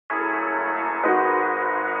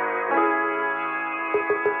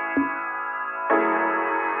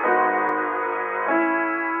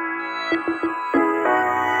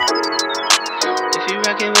If you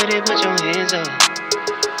rockin' with it, put your hands up.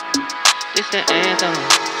 This the anthem.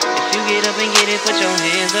 If you get up and get it, put your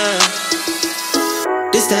hands up.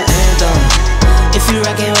 This the anthem. If you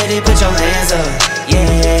rockin' with it, put your hands up.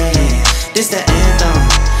 Yeah, this the anthem.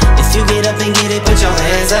 If you get up and get it, put your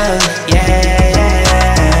hands up. Yeah,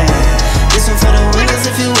 this one for the winners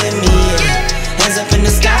if you with me. Yeah. Hands up in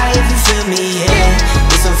the sky if you feel me. Yeah,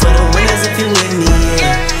 this one for the winners if you with me.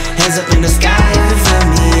 Yeah. Hands up in the sky if you feel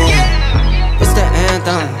me. Yeah. It's the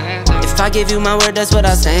anthem. If I give you my word, that's what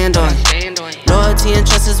I stand on. Loyalty and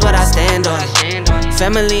trust is what I stand on.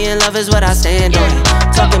 Family and love is what I stand on.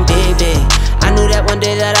 Talking big, big. I knew that one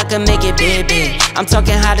day that I could make it big, big. I'm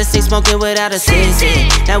talking how to stay smoking without a sensei.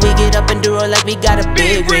 Now we get up and do it like we got a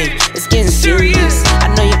big rig. It's getting serious,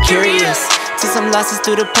 I know you're curious. Took some losses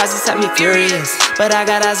through the process, had me furious. But I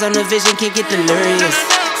got eyes on the vision, can't get delirious.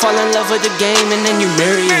 Fall in love with the game and then you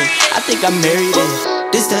marry it. I think I married it.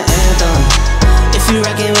 This the anthem. If you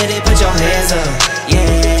rockin' with it, put your hands up. Yeah,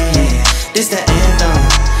 this the anthem.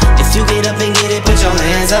 If you get up and get it, put your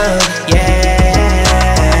hands up.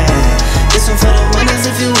 Yeah, this one for the winners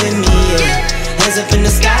if you with me. Yeah, hands up in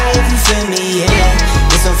the sky if you feel me. Yeah,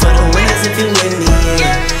 this one for the winners if you with me.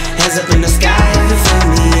 Yeah, hands up in the sky if you feel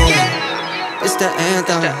me. Yeah, it's the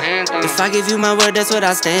anthem. If I give you my word, that's what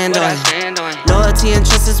I stand on. Loyalty and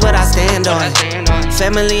trust is what I stand on.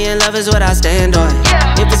 Family and love is what I stand on.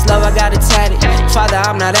 If it's love, I got it tatted. Father,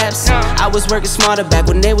 I'm not absent. I was working smarter back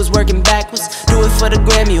when they was working backwards. Do it for the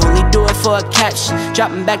Grammy, only do it for a caption.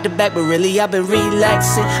 Dropping back to back, but really I've been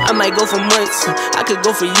relaxing. I might go for months, I could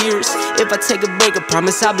go for years. If I take a break, I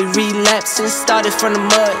promise I'll be relapsing. Started from the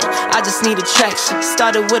mud, I just need attraction.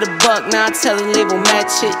 Started with a buck, now I tell the label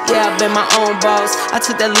match it. Yeah, I've been my own boss. I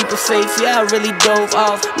took that leap of faith, yeah, I really dove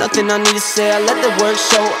off. Nothing I need to say, I let the work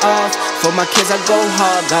show off. For my kids I go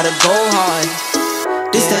hard, gotta go hard.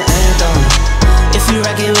 This the anthem. If you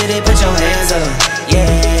rockin' with it, put your hands up.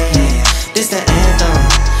 Yeah, this the anthem.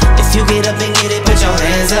 If you get up and get it, put your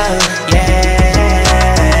hands up.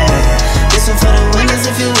 Yeah, this one for the winners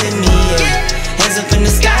if you with me. Yeah.